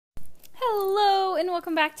Hello, and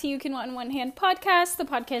welcome back to You Can Want in One Hand podcast, the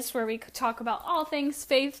podcast where we talk about all things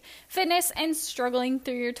faith, fitness, and struggling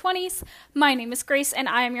through your 20s. My name is Grace, and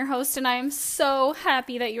I am your host, and I am so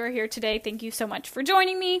happy that you are here today. Thank you so much for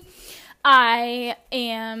joining me. I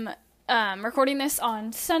am recording this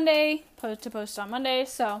on Sunday, to post on Monday,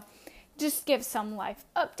 so just give some life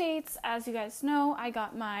updates. As you guys know, I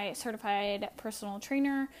got my certified personal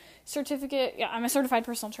trainer certificate. Yeah, I'm a certified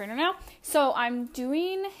personal trainer now, so I'm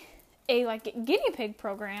doing a guinea pig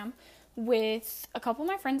program with a couple of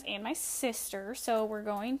my friends and my sister. So we're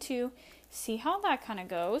going to see how that kind of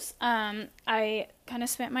goes. I kind of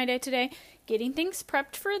spent my day today getting things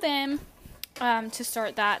prepped for them to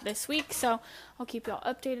start that this week. So I'll keep y'all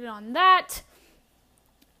updated on that.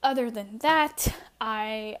 Other than that,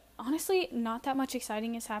 honestly, not that much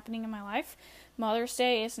exciting is happening in my life. Mother's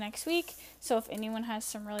Day is next week, so if anyone has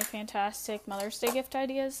some really fantastic Mother's Day gift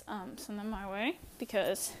ideas, send them my way,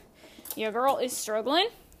 because your girl is struggling,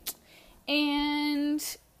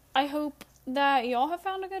 and I hope that y'all have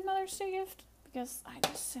found a good Mother's Day gift, because I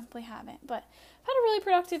just simply haven't. But I've had a really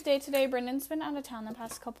productive day today. Brendan's been out of town the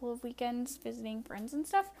past couple of weekends visiting friends and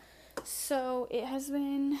stuff, so it has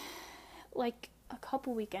been like a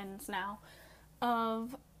couple weekends now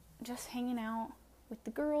of just hanging out with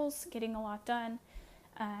the girls, getting a lot done,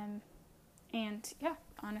 and yeah,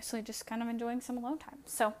 honestly, just kind of enjoying some alone time.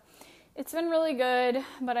 So it's been really good,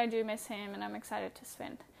 but I do miss him, and I'm excited to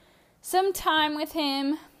spend some time with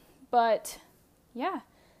him. But yeah,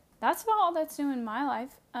 that's about all that's new in my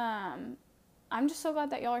life. I'm just so glad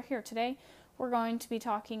that y'all are here today. We're going to be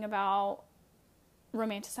talking about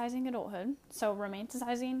romanticizing adulthood. So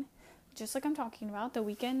romanticizing, just like I'm talking about, the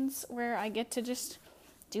weekends where I get to just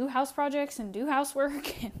do house projects and do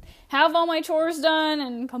housework and have all my chores done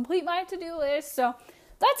and complete my to-do list. So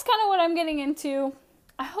that's kind of what I'm getting into.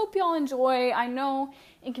 I hope y'all enjoy. I know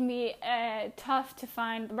it can be tough to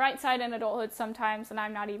find the bright side in adulthood sometimes, and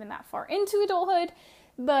I'm not even that far into adulthood,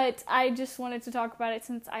 but I just wanted to talk about it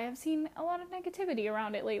since I have seen a lot of negativity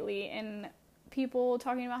around it lately, and people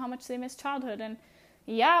talking about how much they miss childhood, and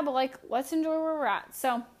yeah, but let's enjoy where we're at.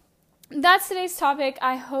 So that's today's topic.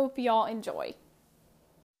 I hope y'all enjoy.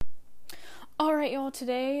 Alright, y'all,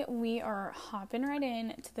 today we are hopping right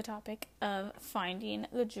in to the topic of finding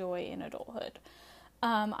the joy in adulthood.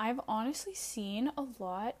 I've honestly seen a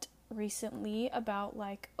lot recently about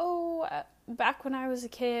back when I was a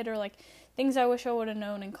kid, or things I wish I would have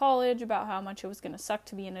known in college about how much it was going to suck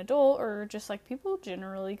to be an adult, or just people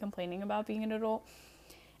generally complaining about being an adult.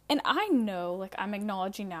 And I know, I'm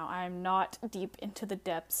acknowledging now, I'm not deep into the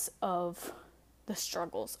depths of the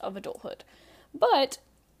struggles of adulthood. But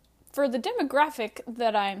for the demographic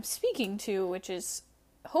that I'm speaking to, which is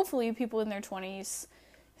hopefully people in their 20s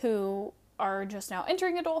who are just now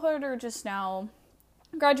entering adulthood, or just now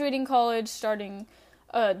graduating college, starting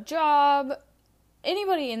a job,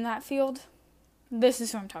 anybody in that field, this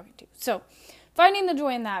is who I'm talking to. So finding the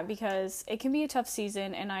joy in that, because it can be a tough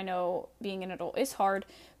season, and I know being an adult is hard,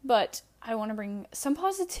 but I want to bring some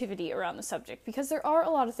positivity around the subject, because there are a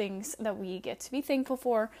lot of things that we get to be thankful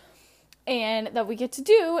for, and that we get to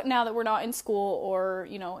do now that we're not in school, or,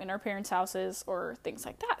 in our parents' houses, or things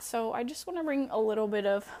like that. So I just want to bring a little bit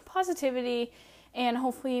of positivity, and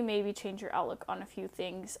hopefully maybe change your outlook on a few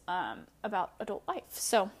things about adult life.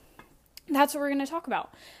 So that's what we're going to talk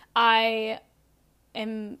about. I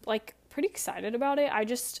am pretty excited about it.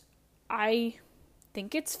 I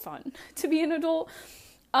think it's fun to be an adult.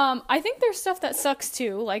 I think there's stuff that sucks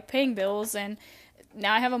too, like paying bills, and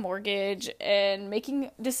now I have a mortgage, and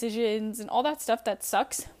making decisions and all that stuff that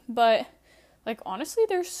sucks. But honestly,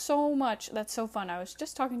 there's so much that's so fun. I was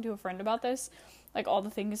just talking to a friend about this, all the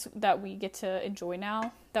things that we get to enjoy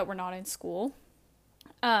now that we're not in school.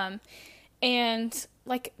 And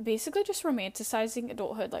basically just romanticizing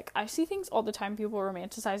adulthood. I see things all the time, people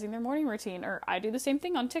romanticizing their morning routine, or I do the same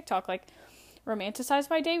thing on TikTok, romanticize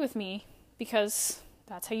my day with me, because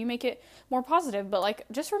that's how you make it more positive. But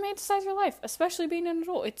just romanticize your life, especially being an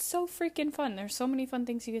adult. It's so freaking fun. There's so many fun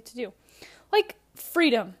things you get to do.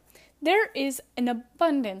 Freedom. There is an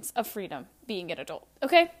abundance of freedom being an adult,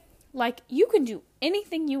 okay? You can do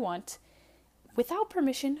anything you want without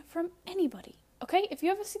permission from anybody, okay? If you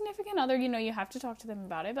have a significant other, you have to talk to them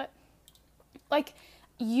about it, but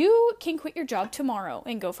you can quit your job tomorrow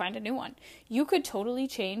and go find a new one. You could totally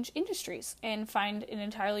change industries and find an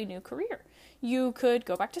entirely new career. You could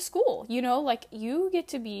go back to school, you get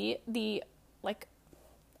to be the,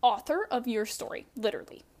 author of your story,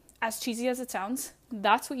 literally. As cheesy as it sounds,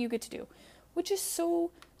 that's what you get to do, which is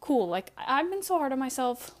so cool. I've been so hard on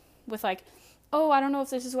myself with, I don't know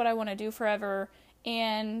if this is what I want to do forever,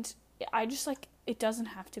 and I just, it doesn't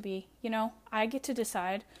have to be, I get to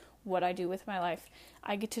decide what I do with my life.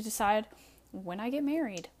 I get to decide when I get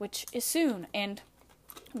married, which is soon, and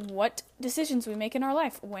what decisions we make in our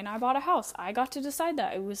life. When I bought a house, I got to decide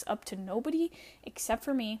that. It was up to nobody except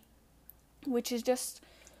for me, which is just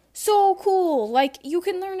so cool. Like, you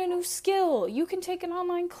can learn a new skill. You can take an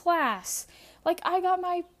online class. Like, I got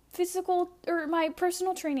my my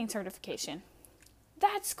personal training certification.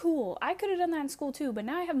 That's cool. I could have done that in school too, but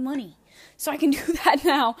now I have money. So I can do that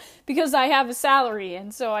now because I have a salary,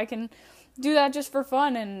 and so I can do that just for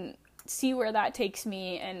fun and see where that takes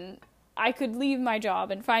me. And I could leave my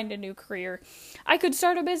job and find a new career. I could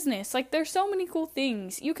start a business. Like, there's so many cool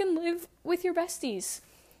things. You can live with your besties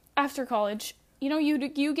after college.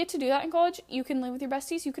 You get to do that in college. You can live with your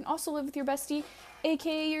besties. You can also live with your bestie,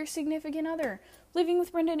 aka your significant other. Living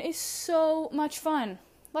with Brendan is so much fun.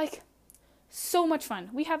 Like, so much fun.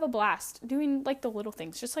 We have a blast doing, like, the little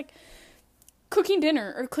things. Just, like, cooking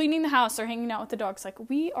dinner or cleaning the house or hanging out with the dogs. Like,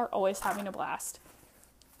 we are always having a blast.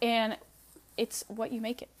 And it's what you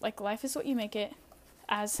make it. Like, life is what you make it,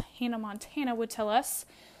 as Hannah Montana would tell us.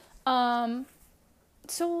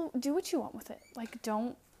 So do what you want with it. Like,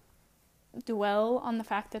 don't dwell on the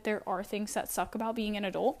fact that there are things that suck about being an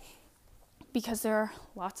adult, because there are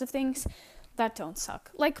lots of things that don't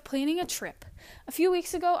suck. Like planning a trip. A few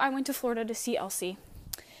weeks ago, I went to Florida to see Elsie.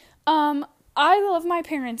 I love my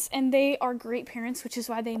parents, and they are great parents, which is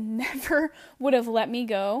why they never would have let me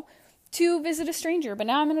go to visit a stranger. But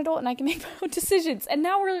now I'm an adult and I can make my own decisions. And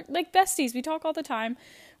now we're like besties. We talk all the time.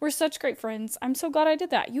 We're such great friends. I'm so glad I did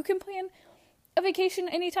that. You can plan a vacation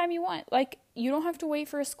anytime you want. Like, you don't have to wait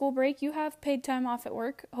for a school break. You have paid time off at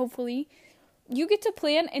work, hopefully. You get to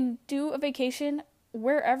plan and do a vacation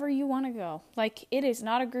wherever you want to go. Like, it is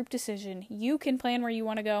not a group decision. You can plan where you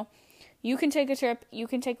want to go. You can take a trip. You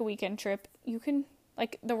can take a weekend trip. You can,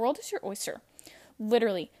 like, the world is your oyster.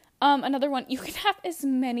 Literally. Another one, you can have as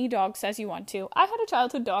many dogs as you want to. I had a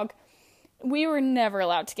childhood dog. We were never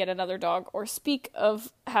allowed to get another dog or speak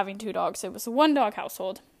of having two dogs. It was a one-dog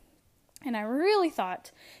household. And I really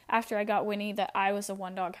thought, after I got Winnie, that I was a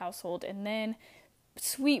one-dog household. And then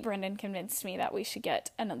sweet Brendan convinced me that we should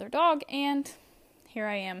get another dog. And here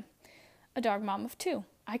I am, a dog mom of two.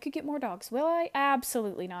 I could get more dogs. Will I?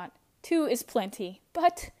 Absolutely not. 2 is plenty.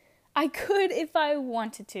 But I could if I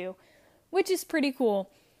wanted to, which is pretty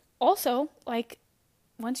cool. Also, like,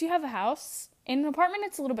 once you have a house, in an apartment,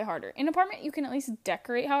 it's a little bit harder. In an apartment, you can at least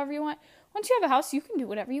decorate however you want. Once you have a house, you can do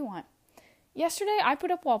whatever you want. Yesterday, I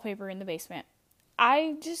put up wallpaper in the basement.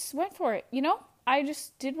 I just went for it, I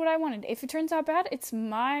just did what I wanted. If it turns out bad, it's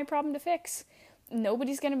my problem to fix.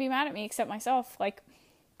 Nobody's going to be mad at me except myself. Like,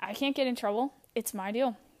 I can't get in trouble. It's my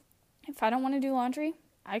deal. If I don't want to do laundry,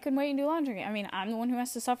 I can wait and do laundry. I mean, I'm the one who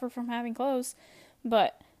has to suffer from having clothes.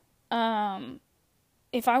 But,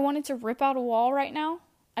 if I wanted to rip out a wall right now,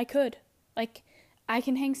 I could. Like, I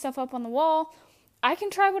can hang stuff up on the wall. I can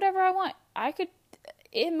try whatever I want.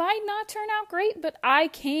 It might not turn out great, but I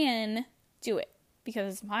can do it.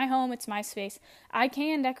 Because it's my home, it's my space. I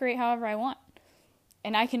can decorate however I want.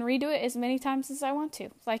 And I can redo it as many times as I want to.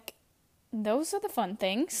 Like, those are the fun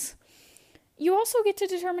things. You also get to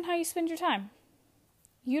determine how you spend your time.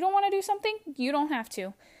 You don't want to do something? You don't have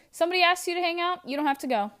to. Somebody asks you to hang out? You don't have to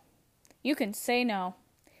go. You can say no.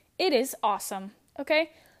 It is awesome,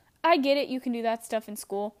 okay? I get it, you can do that stuff in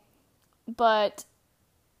school, but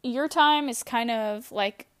your time is kind of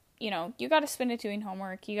like, you got to spend it doing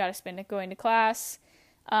homework, you got to spend it going to class.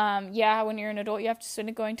 When you're an adult, you have to spend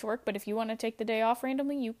it going to work, but if you want to take the day off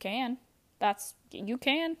randomly, you can. You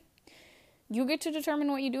can. You get to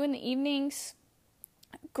determine what you do in the evenings.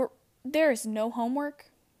 There is no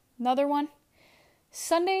homework. Another one.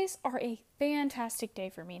 Sundays are a fantastic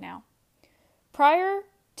day for me now. Prior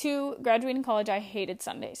to graduating college, I hated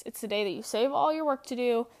Sundays. It's the day that you save all your work to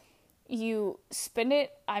do. You spend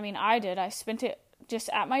it, I did. I spent it just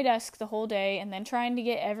at my desk the whole day and then trying to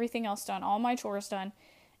get everything else done, all my chores done.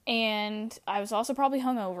 And I was also probably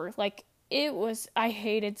hungover. I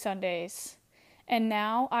hated Sundays. And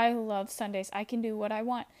now I love Sundays. I can do what I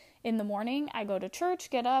want. In the morning, I go to church,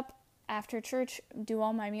 get up, after church, do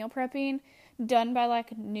all my meal prepping, done by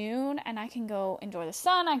noon, and I can go enjoy the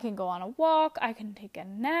sun, I can go on a walk, I can take a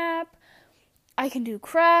nap, I can do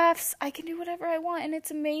crafts, I can do whatever I want, and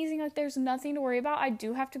it's amazing. There's nothing to worry about. I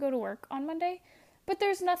do have to go to work on Monday, but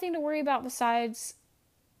there's nothing to worry about besides,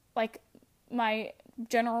 my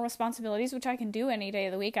general responsibilities, which I can do any day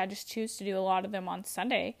of the week. I just choose to do a lot of them on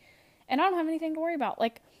Sunday, and I don't have anything to worry about.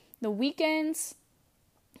 The weekends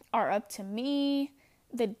are up to me.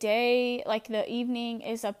 The day, the evening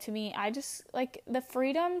is up to me. I just, the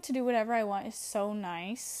freedom to do whatever I want is so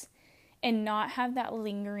nice. and not have that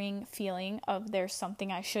lingering feeling of there's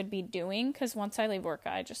something I should be doing, because once I leave work,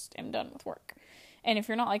 I just am done with work. And if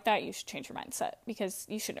you're not like that, you should change your mindset, because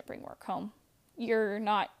you shouldn't bring work home. You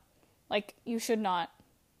should not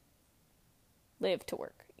live to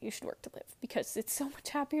work. You should work to live, because it's so much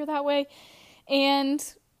happier that way. And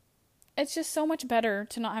it's just so much better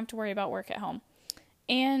to not have to worry about work at home.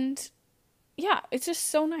 And yeah, it's just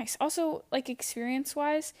so nice. Also, like,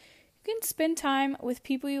 experience-wise, you can spend time with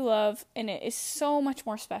people you love, and it is so much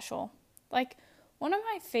more special. Like, one of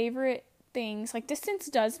my favorite things, like, distance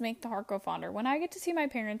does make the heart grow fonder. When I get to see my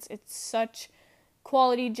parents, it's such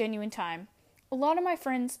quality, genuine time. A lot of my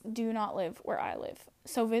friends do not live where I live,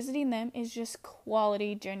 so visiting them is just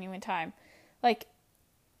quality, genuine time. Like,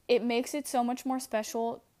 it makes it so much more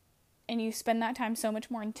special, and you spend that time so much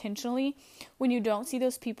more intentionally when you don't see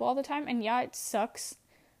those people all the time. And yeah, it sucks,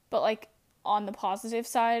 but like, on the positive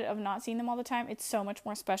side of not seeing them all the time, it's so much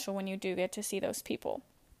more special when you do get to see those people.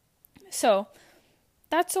 So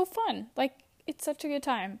that's so fun. Like, it's such a good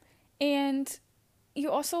time. And you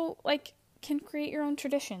also, like, can create your own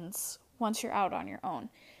traditions once you're out on your own.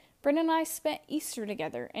 Brenda and I spent Easter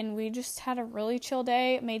together, and we just had a really chill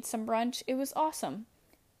day, made some brunch. It was awesome.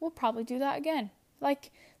 We'll probably do that again.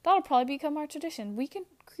 Like, that'll probably become our tradition. We can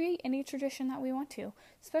create any tradition that we want to,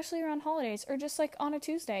 especially around holidays, or just like on a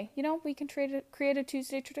Tuesday. You know, we can create a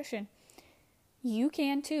Tuesday tradition. You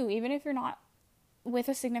can too. Even if you're not with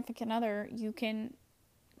a significant other, you can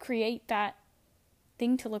create that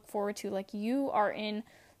thing to look forward to. Like, you are in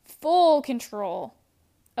full control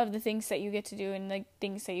of the things that you get to do and the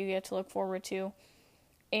things that you get to look forward to.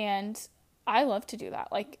 And I love to do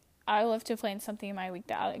that. Like, I love to plan something in my week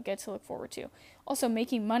that I get to look forward to. Also,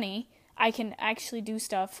 making money, I can actually do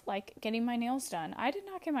stuff like getting my nails done. I did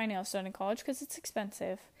not get my nails done in college because it's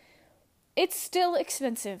expensive. It's still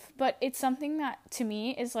expensive, but it's something that to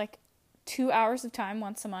me is like 2 hours of time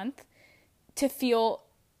once a month to feel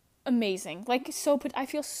amazing. Like, I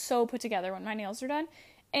feel so put together when my nails are done.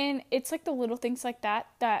 And it's like the little things like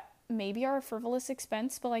that maybe are a frivolous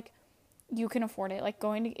expense, but like, you can afford it. Like,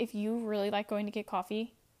 if you really like going to get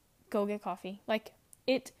coffee, go get coffee. Like,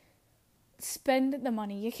 spend the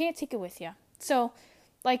money. You can't take it with you. So,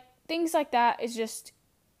 like, things like that is just,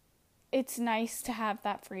 it's nice to have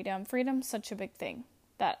that freedom. Freedom's such a big thing,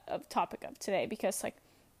 topic of today, because, like,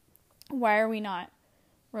 why are we not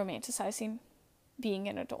romanticizing being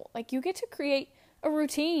an adult? Like, you get to create a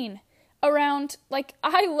routine around, like,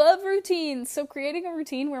 I love routines. So creating a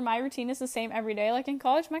routine where my routine is the same every day. Like, in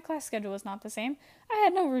college, my class schedule was not the same. I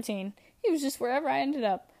had no routine. It was just wherever I ended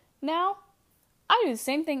up. Now, I do the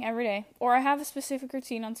same thing every day, or I have a specific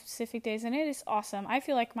routine on specific days, and it is awesome. I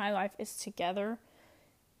feel like my life is together.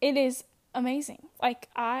 It is amazing. Like,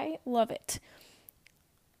 I love it.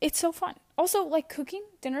 It's so fun. Also, like, cooking,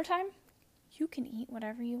 dinner time, you can eat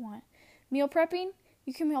whatever you want. Meal prepping,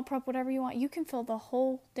 you can meal prep whatever you want. You can fill the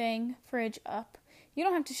whole dang fridge up. You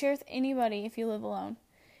don't have to share with anybody if you live alone.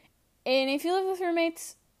 And if you live with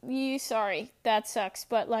roommates, sorry, that sucks.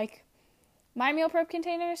 But, like, my meal prep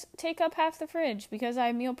containers take up half the fridge because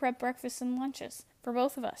I meal prep breakfasts and lunches for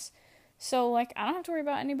both of us. So, like, I don't have to worry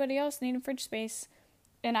about anybody else needing fridge space.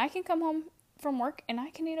 And I can come home from work and I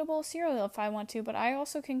can eat a bowl of cereal if I want to. But I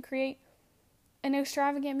also can create an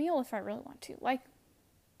extravagant meal if I really want to. Like,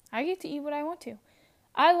 I get to eat what I want to.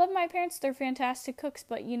 I love my parents. They're fantastic cooks.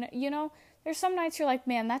 But, you know, there's some nights you're like,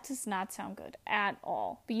 man, that does not sound good at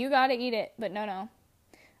all. But you gotta eat it. But no.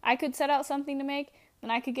 I could set out something to make. Then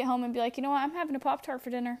I could get home and be like, you know what, I'm having a Pop-Tart for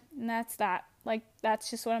dinner. And that's that. Like, that's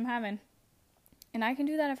just what I'm having. And I can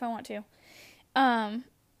do that if I want to.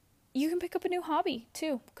 You can pick up a new hobby,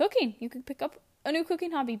 too. Cooking. You can pick up a new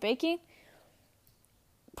cooking hobby. Baking.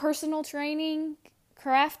 Personal training.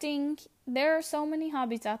 Crafting. There are so many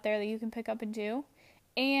hobbies out there that you can pick up and do.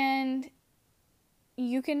 And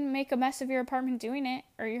you can make a mess of your apartment doing it.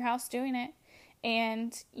 Or your house doing it.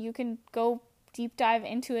 And you can go deep dive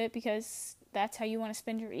into it because that's how you want to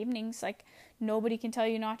spend your evenings. Like, nobody can tell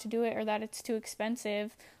you not to do it or that it's too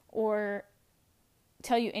expensive or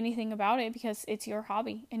tell you anything about it because it's your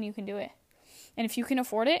hobby and you can do it. And if you can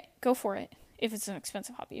afford it, go for it. If it's an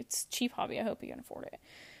expensive hobby, if it's a cheap hobby, I hope you can afford it.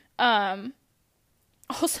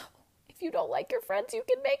 Also, if you don't like your friends, you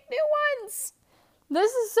can make new ones.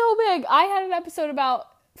 This is so big. I had an episode about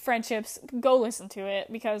friendships. Go listen to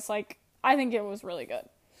it because, like, I think it was really good.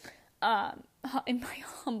 In my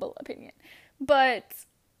humble opinion. But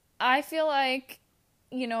I feel like,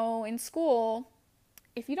 you know, in school,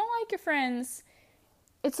 if you don't like your friends,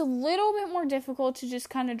 it's a little bit more difficult to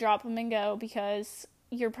just kind of drop them and go because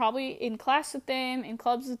you're probably in class with them, in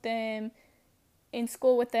clubs with them, in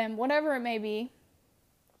school with them, whatever it may be.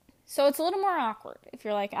 So it's a little more awkward if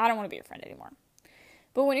you're like, I don't want to be your friend anymore.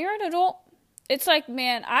 But when you're an adult, it's like,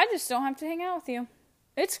 man, I just don't have to hang out with you.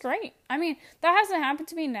 It's great. I mean, that hasn't happened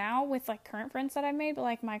to me now with, like, current friends that I've made, but,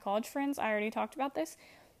 like, my college friends, I already talked about this.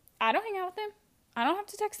 I don't hang out with them. I don't have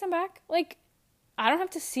to text them back. Like, I don't have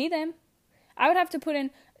to see them. I would have to put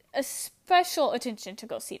in a special attention to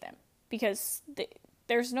go see them because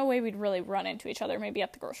there's no way we'd really run into each other, maybe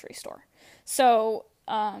at the grocery store. So,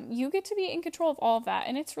 you get to be in control of all of that,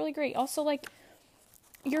 and it's really great. Also, like,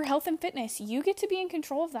 your health and fitness, you get to be in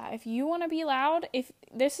control of that. If you want to be loud, if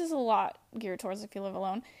this is a lot geared towards if you live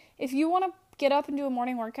alone, if you want to get up and do a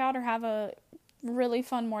morning workout or have a really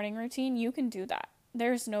fun morning routine, you can do that.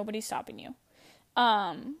 There's nobody stopping you.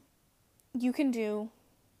 You can do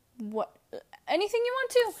anything you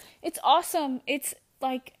want to. It's awesome. It's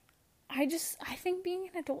like, I think being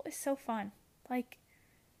an adult is so fun. Like,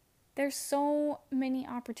 there's so many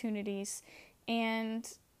opportunities and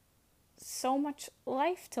so much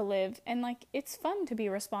life to live, and like, it's fun to be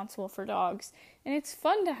responsible for dogs, and it's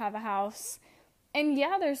fun to have a house, and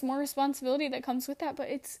yeah, there's more responsibility that comes with that, but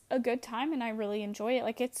it's a good time and I really enjoy it.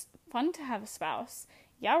 Like, it's fun to have a spouse.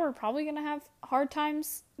 Yeah, we're probably gonna have hard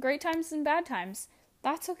times, great times, and bad times.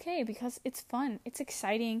 That's okay because it's fun, it's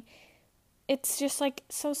exciting, it's just like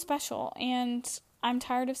so special. And I'm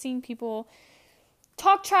tired of seeing people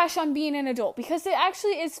talk trash on being an adult because it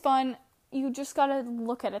actually is fun. You just gotta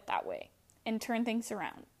look at it that way and turn things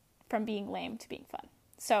around from being lame to being fun.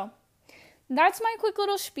 So that's my quick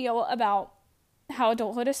little spiel about how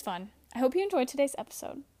adulthood is fun. I hope you enjoyed today's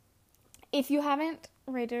episode. If you haven't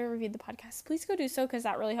rated or reviewed the podcast, please go do so because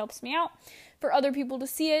that really helps me out for other people to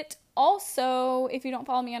see it. Also, if you don't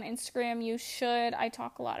follow me on Instagram, you should. I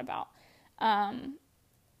talk a lot about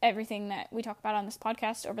everything that we talk about on this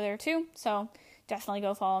podcast over there too. So definitely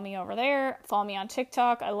go follow me over there. Follow me on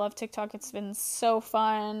TikTok. I love TikTok. It's been so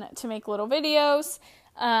fun to make little videos.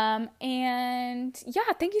 And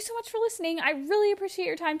yeah, thank you so much for listening. I really appreciate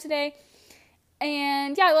your time today.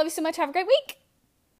 And yeah, I love you so much. Have a great week.